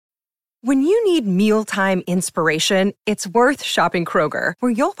When you need mealtime inspiration, it's worth shopping Kroger,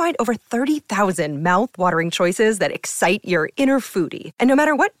 where you'll find over 30,000 mouth-watering choices that excite your inner foodie. And no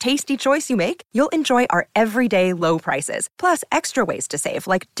matter what tasty choice you make, you'll enjoy our everyday low prices, plus extra ways to save,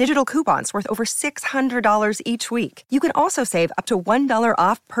 like digital coupons worth over $600 each week. You can also save up to $1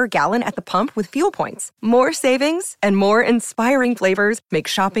 off per gallon at the pump with fuel points. More savings and more inspiring flavors make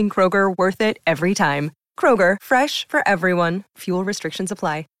shopping Kroger worth it every time. Kroger, fresh for everyone. Fuel restrictions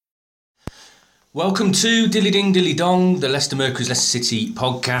apply. Welcome to Dilly Ding Dilly Dong, the Leicester Mercury's Leicester City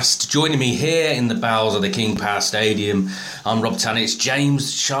podcast. Joining me here in the bowels of the King Power Stadium, I'm Rob Tannant. It's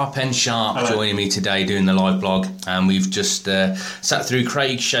James Sharp Hello. joining me today doing the live blog. And we've just sat through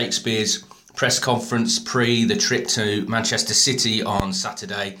Craig Shakespeare's press conference pre the trip to Manchester City on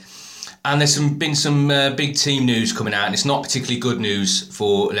Saturday. And there's been some big team news coming out, and it's not particularly good news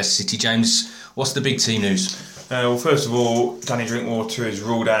for Leicester City. James, what's the big team news? Well, first of all, Danny Drinkwater is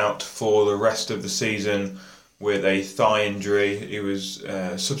ruled out for the rest of the season with a thigh injury. He was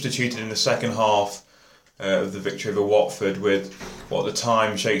substituted in the second half of the victory over Watford with what at the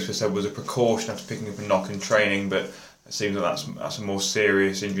time Shakespeare said was a precaution after picking up a knock in training, but it seems that that's a more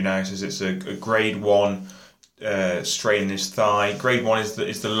serious injury now. He says it's a grade 1 strain in his thigh. Grade 1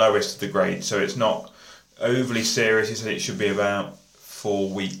 is the lowest of the grades, so it's not overly serious. He said it should be about 4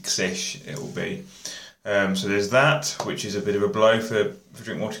 weeks-ish it will be. So there's that, which is a bit of a blow for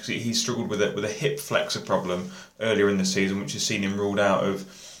Drinkwater, because he struggled with a hip flexor problem earlier in the season, which has seen him ruled out of,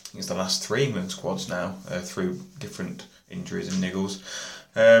 I think it's the last 3 England squads now, through different injuries and niggles.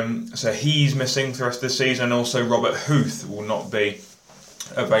 So he's missing for the rest of the season, and also Robert Huth will not be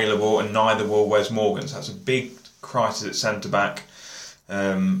available, and neither will Wes Morgan. So that's a big crisis at centre-back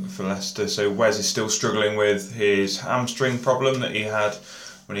for Leicester. So Wes is still struggling with his hamstring problem that he had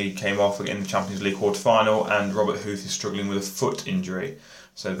when he came off in the Champions League quarter-final, and Robert Huth is struggling with a foot injury.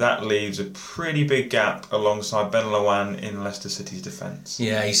 So that leaves a pretty big gap alongside Ben Loan in Leicester City's defence.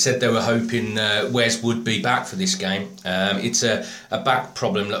 Yeah, he said they were hoping Wes would be back for this game. It's a back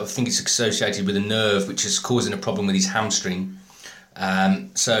problem. I think it's associated with a nerve, which is causing a problem with his hamstring.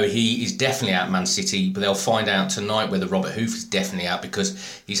 So he is definitely out Man City, but they'll find out tonight whether Robert Huth is definitely out,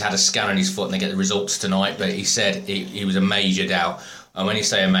 because he's had a scan on his foot and they get the results tonight. But he said he was a major doubt. And when you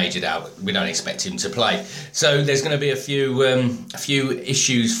say a major doubt, we don't expect him to play. So there's going to be a few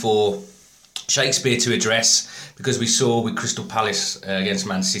issues for Shakespeare to address, because we saw with Crystal Palace against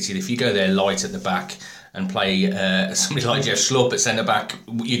Man City, if you go there light at the back and play somebody like Jeff Schlupp at centre back,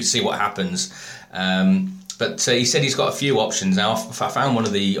 you can see what happens. But he said he's got a few options now. I found one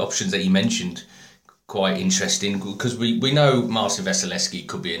of the options that he mentioned quite interesting, because we know Marcin Veselewski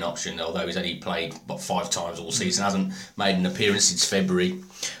could be an option, although he's only played 5 times all season, hasn't made an appearance since February.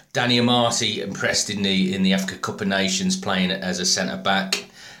 Danny Amartey impressed in the Africa Cup of Nations, playing as a centre back.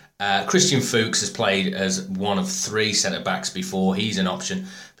 Christian Fuchs has played as one of 3 centre backs before. He's an option.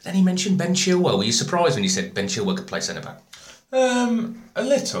 But then he mentioned Ben Chilwell. Were you surprised when he said Ben Chilwell could play centre back? A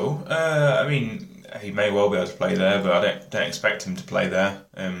little. I mean, he may well be able to play there, but I don't expect him to play there.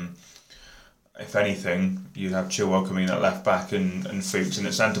 If anything, you'd have Chilwell coming in at left back and Fuchs in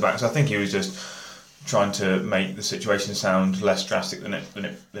at centre back. So I think he was just trying to make the situation sound less drastic than it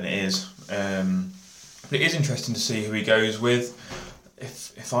is. But it is interesting to see who he goes with.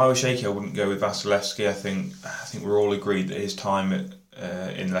 If I were Shaky, I wouldn't go with Vasilevsky. I think we're all agreed that his time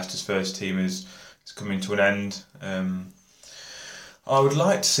in Leicester's first team is coming to an end. I would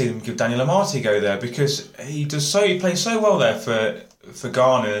like to see them give Daniel Amartey go there, because he plays so well there for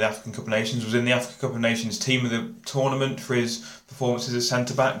Ghana in the African Cup of Nations. Was in the African Cup of Nations team of the tournament for his performances as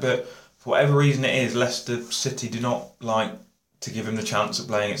centre back, but for whatever reason it is, Leicester City do not like to give him the chance of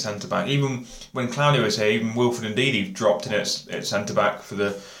playing at centre back. Even when Claudio was here, even Wilfred Ndidi dropped in at centre back for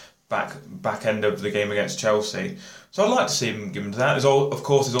the back end of the game against Chelsea. So I'd like to see him given to that. There's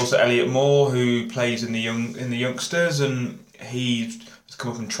also Elliot Moore, who plays in the youngsters, and he's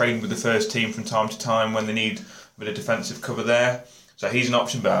come up and trained with the first team from time to time when they need a bit of defensive cover there. So he's an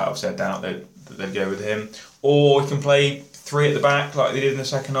option, but obviously I doubt that they'd go with him. Or he can play 3 at the back like they did in the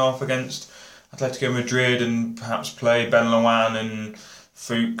second half against Atletico Madrid, and perhaps play Ben Loan and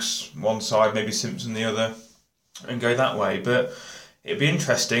Fuchs one side, maybe Simpson the other, and go that way. But it'd be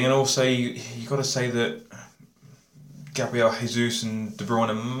interesting, and also you got to say that Gabriel Jesus and De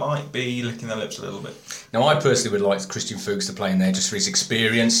Bruyne might be licking their lips a little bit. Now, I personally would like Christian Fuchs to play in there just for his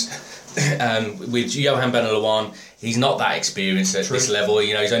experience. With Johan Benaloan, he's not that experienced at this level.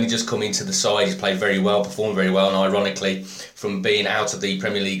 You know, he's only just come into the side. He's played very well, performed very well, and ironically, from being out of the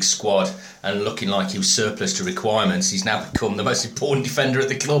Premier League squad and looking like he was surplus to requirements, he's now become the most important defender at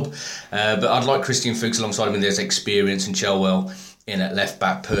the club. But I'd like Christian Fuchs alongside him, and there's experience, and Chilwell in at left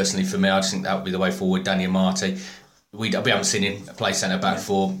back. Personally, for me, I just think that would be the way forward. Danny Amati, we haven't seen him play centre back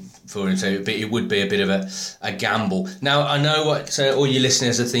for him, so it would be a bit of a gamble. Now I know what all your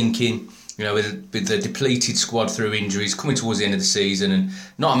listeners are thinking. You know, with the depleted squad through injuries coming towards the end of the season and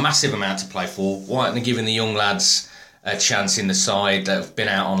not a massive amount to play for, why aren't they giving the young lads a chance in the side that have been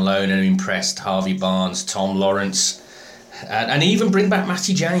out on loan and impressed? Harvey Barnes, Tom Lawrence, and even bring back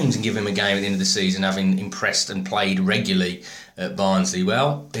Matty James and give him a game at the end of the season, having impressed and played regularly at Barnsley.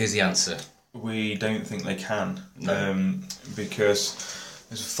 Well, here's the answer. We don't think they can, No. because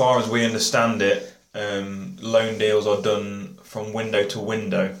as far as we understand it, loan deals are done from window to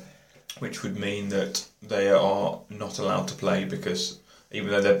window, which would mean that they are not allowed to play, because even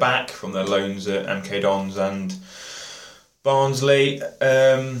though they're back from their loans at MK Dons and Barnsley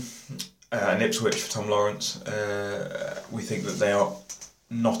and Ipswich for Tom Lawrence, we think that they are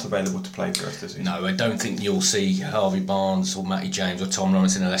not available to play for us this season. No, I don't think you'll see Harvey Barnes or Matty James or Tom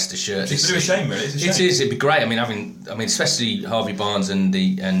Lawrence in a Leicester shirt. It's a bit of a shame, really. It's a shame. It is. It'd be great. I mean, especially Harvey Barnes and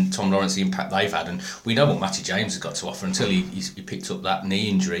Tom Lawrence, the impact they've had, and we know what Matty James has got to offer. Until he picked up that knee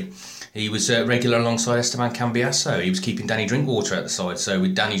injury, he was regular alongside Esteban Cambiasso. He was keeping Danny Drinkwater at the side. So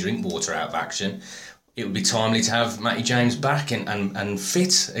with Danny Drinkwater out of action, it would be timely to have Matty James back and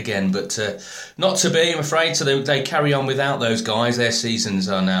fit again, but not to be, I'm afraid. So they carry on without those guys. Their seasons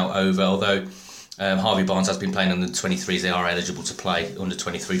are now over, although Harvey Barnes has been playing under the 23s. They are eligible to play under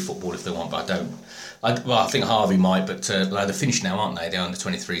 23 football if they want, but I think Harvey might, but they're finished now, aren't they? They're under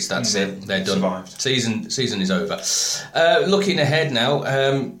 23s. That's it. They're done. Survived. Season is over. Looking ahead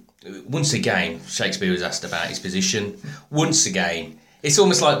now, once again, Shakespeare was asked about his position. Once again, it's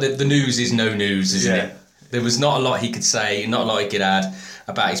almost like the news is no news, isn't it? There was not a lot he could say, not a lot he could add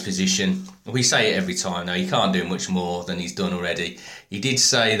about his position. We say it every time now, he can't do much more than he's done already. He did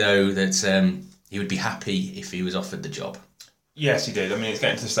say, though, that he would be happy if he was offered the job. Yes, he did. I mean, it's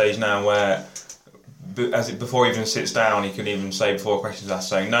getting to the stage now where, before he even sits down, he can even say before a question's asked,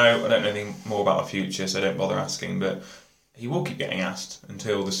 saying, no, I don't know anything more about the future, so don't bother asking. But he will keep getting asked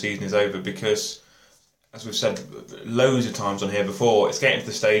until the season is over, because, as we've said loads of times on here before, it's getting to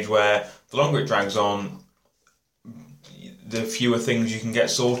the stage where the longer it drags on, the fewer things you can get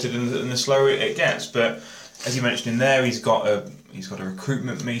sorted and the slower it gets. But as you mentioned in there, he's got a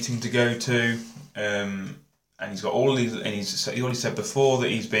recruitment meeting to go to, and he's got all these. And he already said before that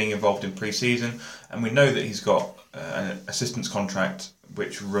he's being involved in pre-season, and we know that he's got an assistant's contract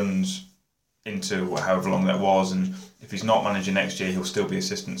which runs into however long that was, and if he's not manager next year, he'll still be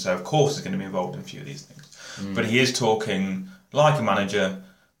assistant. So of course he's going to be involved in a few of these things. But he is talking like a manager,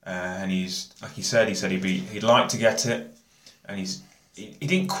 and he's, like he said he'd like to get it. And he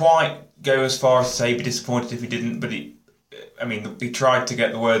didn't quite go as far as to say he'd be disappointed if he didn't, but he tried to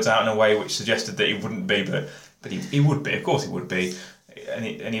get the words out in a way which suggested that he wouldn't be, but he would be, of course he would be. And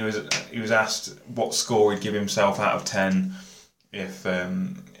he was asked what score he'd give himself out of 10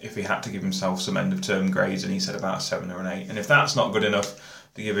 if he had to give himself some end of term grades, and he said about a 7 or an 8. And if that's not good enough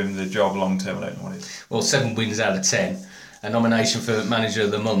to give him the job long term, I don't know what is. Well, 7 wins out of 10. A nomination for Manager of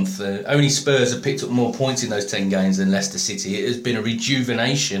the Month. Only Spurs have picked up more points in those 10 games than Leicester City. It has been a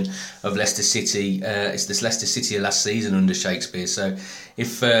rejuvenation of Leicester City. It's this Leicester City of last season under Shakespeare. So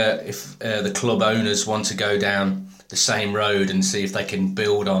if the club owners want to go down the same road and see if they can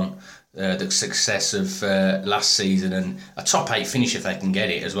build on the success of last season, and a top 8 finish if they can get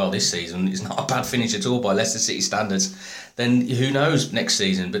it as well this season, it's not a bad finish at all by Leicester City standards, then who knows next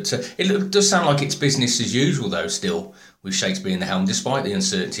season. But it does sound like it's business as usual though still, with Shakespeare in the helm, despite the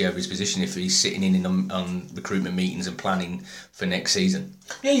uncertainty over his position, if he's sitting in on recruitment meetings and planning for next season.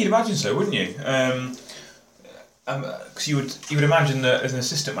 Yeah, you'd imagine so, wouldn't you? Because you would imagine that as an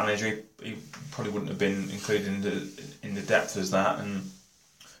assistant manager, he probably wouldn't have been included in the depth as that, and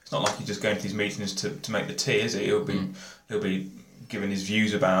it's not like he's just going to these meetings to make the tea, is it? He'll be giving his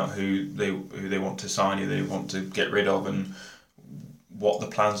views about who they want to sign, who they want to get rid of, and what the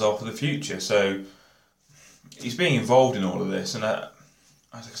plans are for the future. So he's being involved in all of this, and as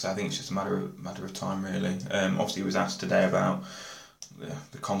I say, I think it's just a matter of time, really. Obviously, he was asked today about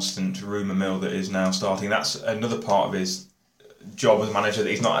the constant rumour mill that is now starting. That's another part of his job as manager that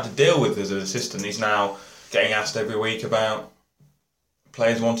he's not had to deal with as an assistant. He's now getting asked every week about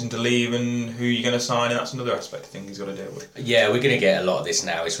players wanting to leave and who you're going to sign, and that's another aspect I think he's got to deal with. Yeah, we're going to get a lot of this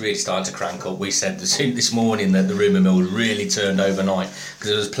now. It's really starting to crank up. We said this morning that the rumour mill really turned overnight, because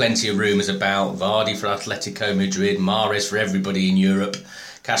there was plenty of rumours about Vardy for Atletico Madrid, Mahrez for everybody in Europe,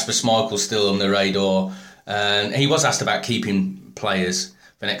 Kasper Schmeichel still on the radar, and he was asked about keeping players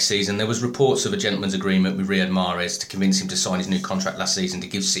for next season. There was reports of a gentleman's agreement with Riyad Mahrez to convince him to sign his new contract last season to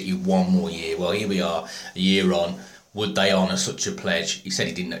give City one more year. Well, here we are, a year on. would they honour such a pledge? He said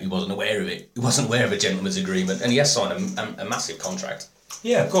he didn't know, he wasn't aware of it. He wasn't aware of a gentleman's agreement, and he has signed a massive contract.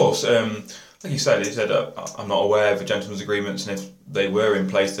 Yeah, of course. Like you said, I'm not aware of the gentleman's agreements, and if they were in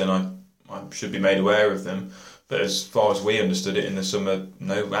place, then I should be made aware of them. But as far as we understood it in the summer,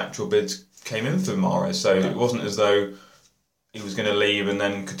 no actual bids came in for Mahrez, so it wasn't as though he was going to leave and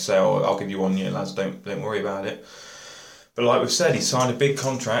then could say, "Oh, I'll give you 1 year, lads. Don't worry about it." But like we've said, he signed a big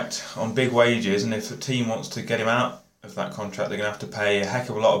contract on big wages, and if the team wants to get him out of that contract, they're going to have to pay a heck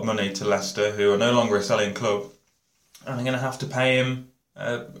of a lot of money to Leicester, who are no longer a selling club, and they're going to have to pay him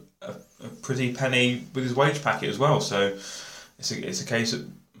a pretty penny with his wage packet as well. So it's a case of,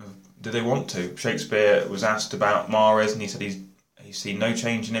 do they want to? Shakespeare was asked about Mahrez, and he said he's seen no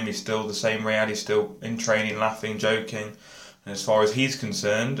change in him. He's still the same Riyad. He's still in training, laughing, joking. And as far as he's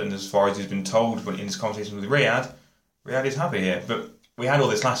concerned, and as far as he's been told in his conversation with Riyad is happy here. But we had all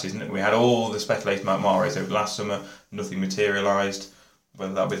this last season, didn't we? We had all the speculation about Mahrez over last summer. Nothing materialised.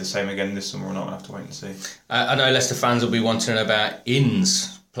 Whether that'll be the same again this summer or not, we'll have to wait and see. I know Leicester fans will be wanting about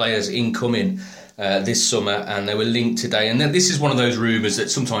players incoming this summer, and they were linked today. And this is one of those rumours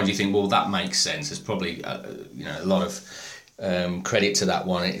that sometimes you think, well, that makes sense. There's probably a lot of credit to that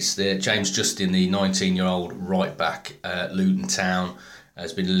one. It's James Justin, the 19-year-old right back at Luton Town,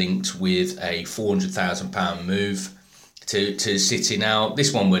 has been linked with a £400,000 move to City. Now,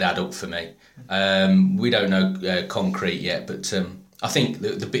 this one would add up for me. We don't know concrete yet, but I think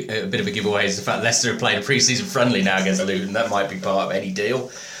a bit of a giveaway is the fact Leicester are playing a pre-season friendly now against Luton. That might be part of any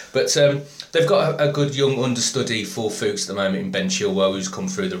deal. But they've got a good young understudy for Fuchs at the moment in Ben Chilwell, who's come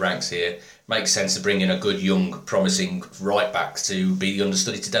through the ranks here. Makes sense to bring in a good, young, promising right back to be the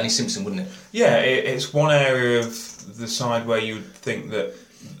understudy to Danny Simpson, wouldn't it? Yeah, it's one area of the side where you would think that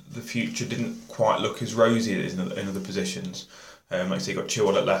the future didn't quite look as rosy as in other positions. Like I say, you've got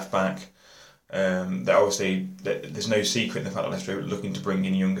Chilwell at left back. Obviously, there's no secret in the fact that Leicester are looking to bring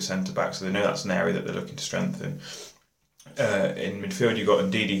in younger centre backs, so they know that's an area that they're looking to strengthen. In midfield, you've got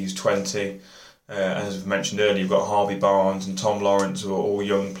Ndidi, who's 20. As we've mentioned earlier, you've got Harvey Barnes and Tom Lawrence, who are all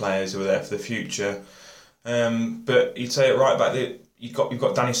young players who are there for the future. But you'd say at right back, you've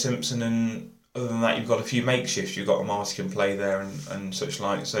got Danny Simpson, and other than that, you've got a few makeshifts. You've got Amati can play there and such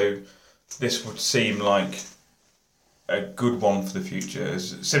like. So this would seem like a good one for the future.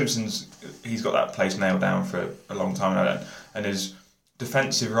 As Simpson's, he's got that place nailed down for a long time now, and as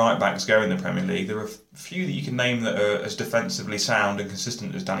defensive right backs go in the Premier League, there are a few that you can name that are as defensively sound and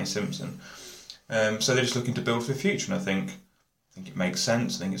consistent as Danny Simpson. So they're just looking to build for the future, and I think it makes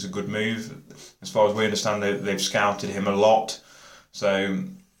sense. I think it's a good move. As far as we understand, they've scouted him a lot, so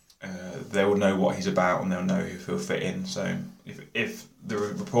they will know what he's about and they'll know if he'll fit in. So if the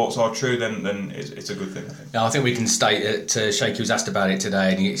reports are true, then it's a good thing, I think. Now, I think we can state that Shaky was asked about it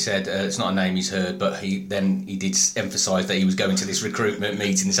today, and he said it's not a name he's heard, but he did emphasise that he was going to this recruitment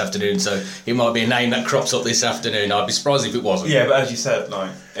meeting this afternoon, so it might be a name that crops up this afternoon. I'd be surprised if it wasn't. Yeah, but as you said,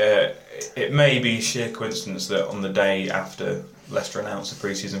 it may be sheer coincidence that on the day after Leicester announced a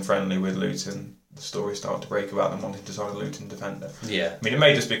pre-season friendly with Luton, the story started to break about them wanting to sign a Luton defender. Yeah. I mean, it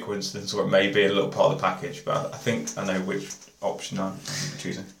may just be a coincidence, or it may be a little part of the package, but I think I know which option I'm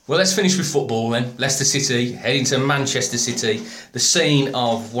choosing. Well, let's finish with football then. Leicester City heading to Manchester City, the scene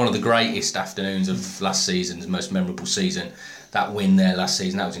of one of the greatest afternoons of last season's most memorable season. That win there last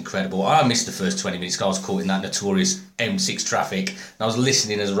season, that was incredible. I missed the first 20 minutes. I was caught in that notorious M6 traffic, and I was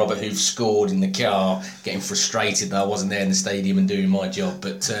listening as Robert Hoof scored in the car, getting frustrated that I wasn't there in the stadium and doing my job.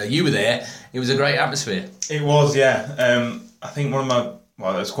 But you were there. It was a great atmosphere. It was, yeah. I think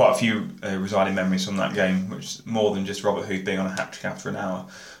there's quite a few residing memories from that game, which is more than just Robert Hoof being on a hat-trick after an hour.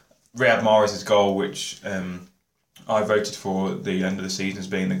 Riyad Mahrez's goal, which I voted for at the end of the season as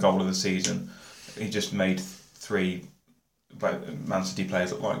being the goal of the season. He just made three Man City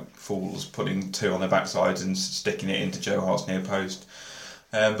players look like fools, putting two on their backsides and sticking it into Joe Hart's near post.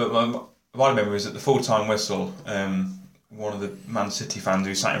 But my memory is at the full-time whistle, one of the Man City fans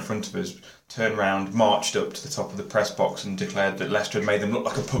who sat in front of us turned round, marched up to the top of the press box and declared that Leicester had made them look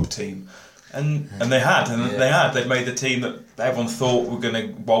like a pub team. And they had. They'd made the team that everyone thought were going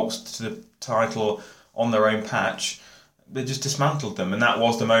to waltz to the title on their own patch. They just dismantled them, and that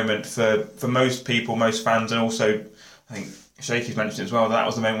was the moment for most people, most fans, and also I think Shaky's mentioned it as well. That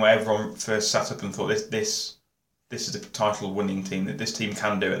was the moment where everyone first sat up and thought, this is a title-winning team. That this team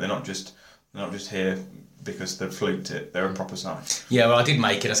can do it. They're not just here because they've fluked it. They're a proper side. Yeah, well, I did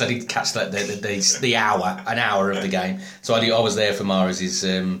make it. I did catch that an hour of the game. So I was there for Mahrez's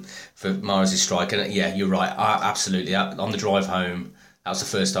strike. And yeah, you're right. Absolutely. On the drive home, that was the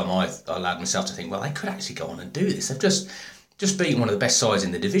first time I allowed myself to think, well, they could actually go on and do this. They've just just beaten one of the best sides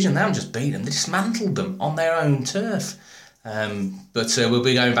in the division. They haven't just beaten them, they dismantled them on their own turf. But we'll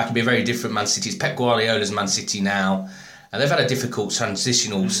be going back and be a very different Man City. It's Pep Guardiola's Man City now. They've had a difficult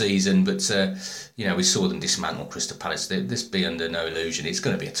transitional season, but we saw them dismantle Crystal Palace. This be under no illusion. It's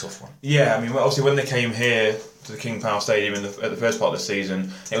going to be a tough one. Yeah, I mean, obviously when they came here to the King Power Stadium at the first part of the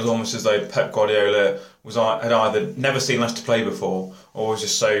season, it was almost as though Pep Guardiola had either never seen Leicester play before, or was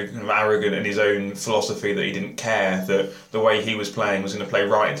just so kind of arrogant in his own philosophy that he didn't care that the way he was playing was going to play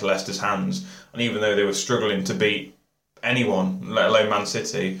right into Leicester's hands. And even though they were struggling to beat anyone, let alone Man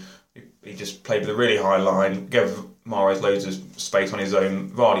City, he just played with a really high line, gave Mahrez loads of space on his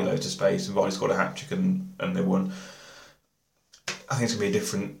own, Vardy loads of space, and Vardy scored a hat-trick and they won. I think it's going to be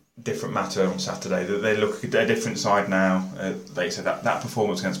a different matter on Saturday. They look at a different side now. Like you said, that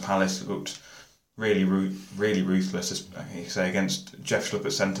performance against Palace looked really ruthless, as you say, against Jeff Schlupp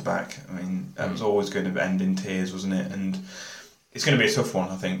at centre-back. I mean, that was always going to end in tears, wasn't it? And it's going to be a tough one,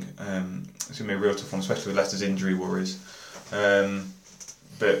 I think. It's going to be a real tough one, especially with Leicester's injury worries.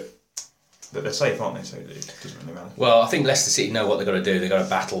 But they're safe, aren't they? So it doesn't really matter. Well, I think Leicester City know what they've got to do. They've got to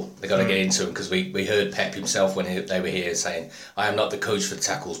battle. They've got to get into them, because we heard Pep himself when they were here saying, I am not the coach for the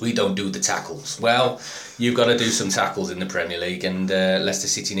tackles. We don't do the tackles. Well, you've got to do some tackles in the Premier League, and Leicester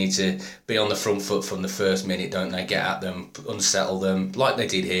City need to be on the front foot from the first minute, don't they? Get at them, unsettle them, like they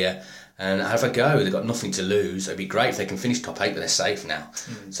did here, and have a go. They've got nothing to lose. It'd be great if they can finish top 8, but they're safe now.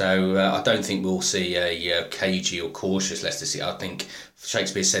 So I don't think we'll see a cagey or cautious Leicester City. I think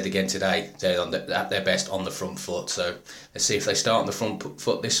Shakespeare said again today, they're at their best on the front foot. So let's see if they start on the front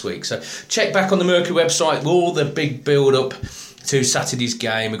foot this week. So check back on the Mercury website, all the big build-up to Saturday's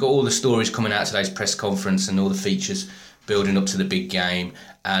game. We've got all the stories coming out of today's press conference and all the features building up to the big game.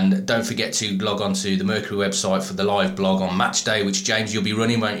 And don't forget to log on to the Mercury website for the live blog on Match Day, which, James, you'll be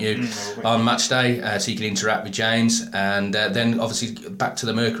running, won't you, on Match Day, so you can interact with James. And then, obviously, back to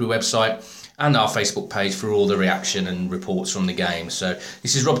the Mercury website and our Facebook page for all the reaction and reports from the game. So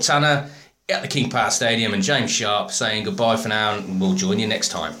this is Rob Tanner at the King Power Stadium and James Sharp saying goodbye for now, and we'll join you next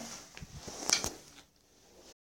time.